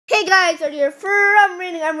Hey guys, ArdyRE from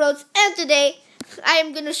Raining Emeralds, and today I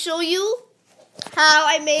am gonna show you how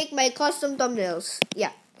I make my custom thumbnails.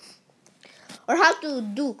 Yeah, or how to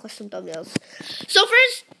do custom thumbnails. So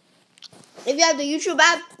first, if you have the YouTube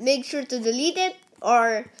app, make sure to delete it,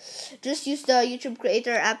 or just use the YouTube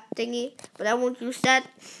Creator app thingy. But I won't use that.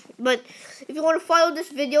 But if you want to follow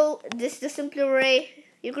this video, this is the simpler way.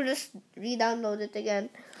 You can just re-download it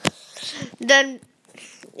again. Then,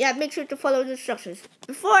 yeah, make sure to follow the instructions.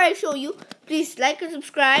 Before I show you, please like and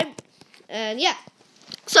subscribe. And yeah,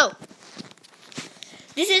 so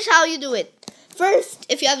this is how you do it. First,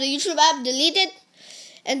 if you have the YouTube app, delete it,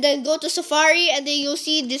 and then go to Safari, and then you'll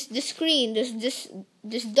see this screen,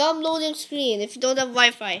 this dumb loading screen if you don't have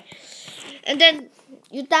Wi-Fi. And then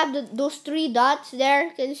you tap those three dots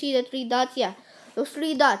there. Can you see the three dots? Yeah, those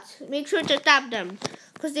three dots. Make sure to tap them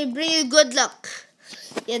because they bring you good luck.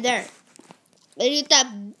 Yeah, there. Then you tap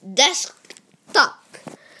desktop,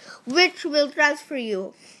 which will transfer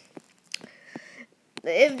you.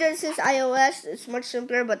 If this is iOS, it's much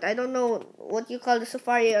simpler, but I don't know what you call the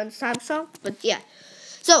Safari on Samsung. But yeah,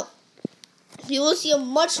 so you will see a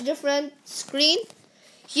much different screen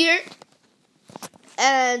here,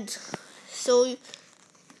 and so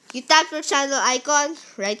you tap your channel icon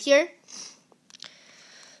right here.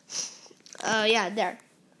 Yeah, there.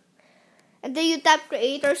 And then you tap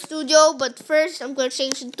Creator Studio, but first I'm going to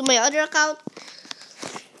change it to my other account.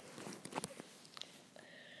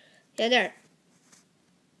 Yeah, there.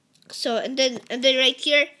 So, and then right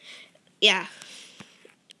here, yeah.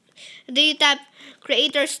 And then you tap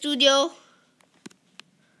Creator Studio.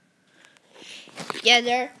 Yeah,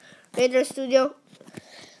 there. Creator Studio.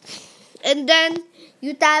 And then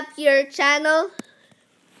you tap your channel.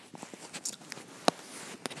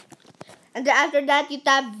 And then after that, you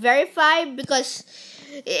tap verify, because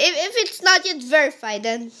if it's not yet verified,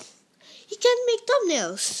 then you can't make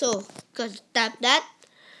thumbnails. So, tap that.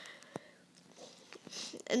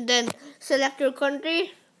 And then select your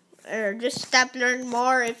country, or just tap learn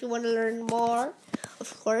more if you want to learn more,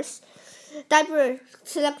 of course.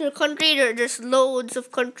 Select your country. There's loads of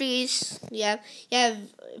countries. You have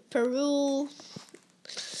Peru,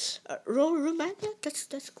 Romania.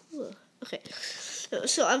 That's cool. Okay.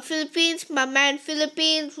 So I'm Philippines, my man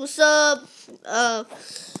Philippines, what's up?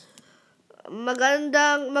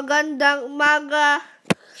 Magandang umaga.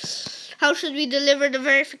 How should we deliver the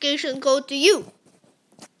verification code to you?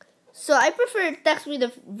 So I prefer text me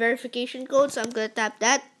the verification code, so I'm gonna tap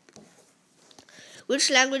that. Which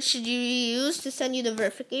language should you use to send you the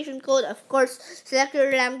verification code? Of course, select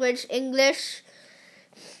your language, English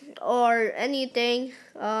or anything.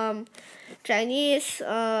 Chinese,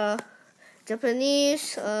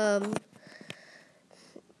 Japanese,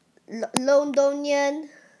 Londonian.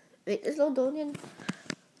 Wait, is Londonian?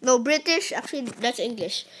 No, British. Actually, that's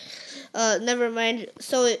English. Never mind.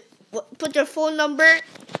 So put your phone number,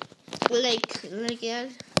 like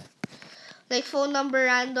phone number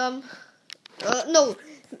random. No,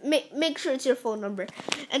 make sure it's your phone number,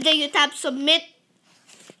 and then you tap submit.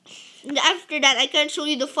 And after that, I can't show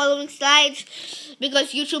you the following slides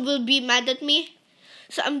because YouTube will be mad at me.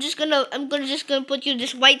 So I'm just gonna put you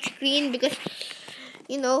this white screen because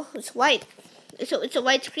it's white. So it's a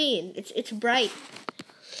white screen. It's bright.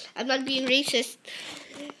 I'm not being racist.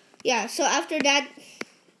 Yeah. So after that,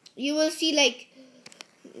 you will see like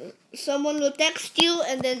someone will text you,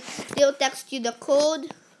 and then they'll text you the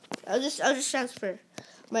code. I'll just transfer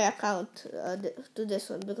my account to this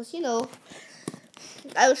one because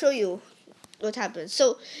I will show you what happens.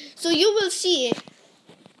 So you will see.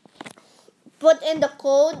 Put in the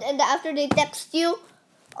code, and after they text you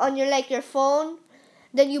on your phone,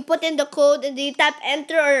 then you put in the code, and then you tap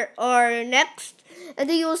enter or next, and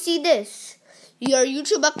then you will see this. Your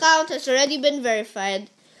YouTube account has already been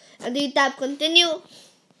verified, and then you tap continue,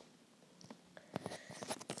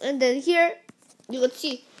 and then here you will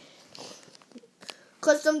see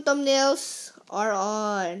custom thumbnails are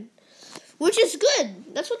on, which is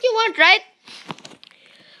good. That's what you want, right?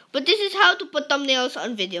 But this is how to put thumbnails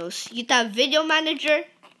on videos. You tap Video Manager,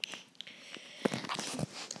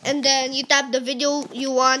 and then you tap the video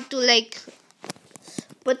you want to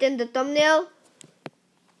put in the thumbnail,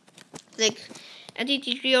 like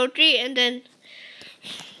NTT303, and then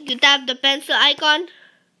you tap the pencil icon,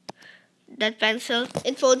 that pencil,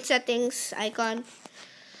 in phone settings icon,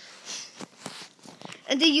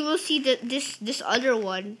 and then you will see this other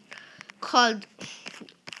one called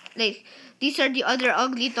these are the other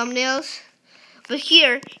ugly thumbnails, but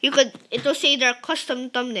here it will say they're custom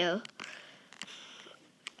thumbnail.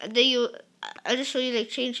 And then I'll just show you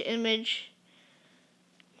change image.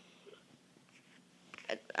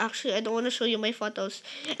 Actually, I don't want to show you my photos.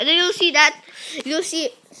 And then you'll see that. You'll see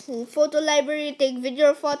photo library, take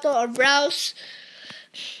video photo or browse.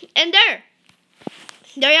 And there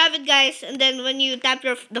you have it, guys. And then when you tap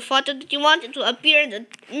the photo that you want, it will appear. And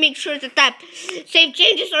make sure to tap save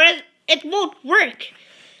changes or it won't work.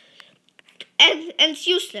 And it's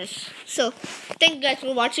useless. So thank you guys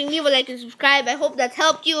for watching. Leave a like and subscribe. I hope that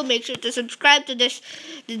helped you. Make sure to subscribe to this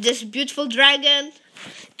beautiful dragon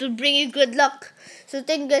to bring you good luck. So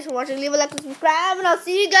thank you guys for watching. Leave a like and subscribe, and I'll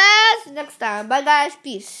see you guys next time. Bye guys.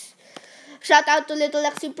 Peace. Shout out to Little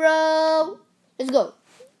Lexi Pro. Let's go.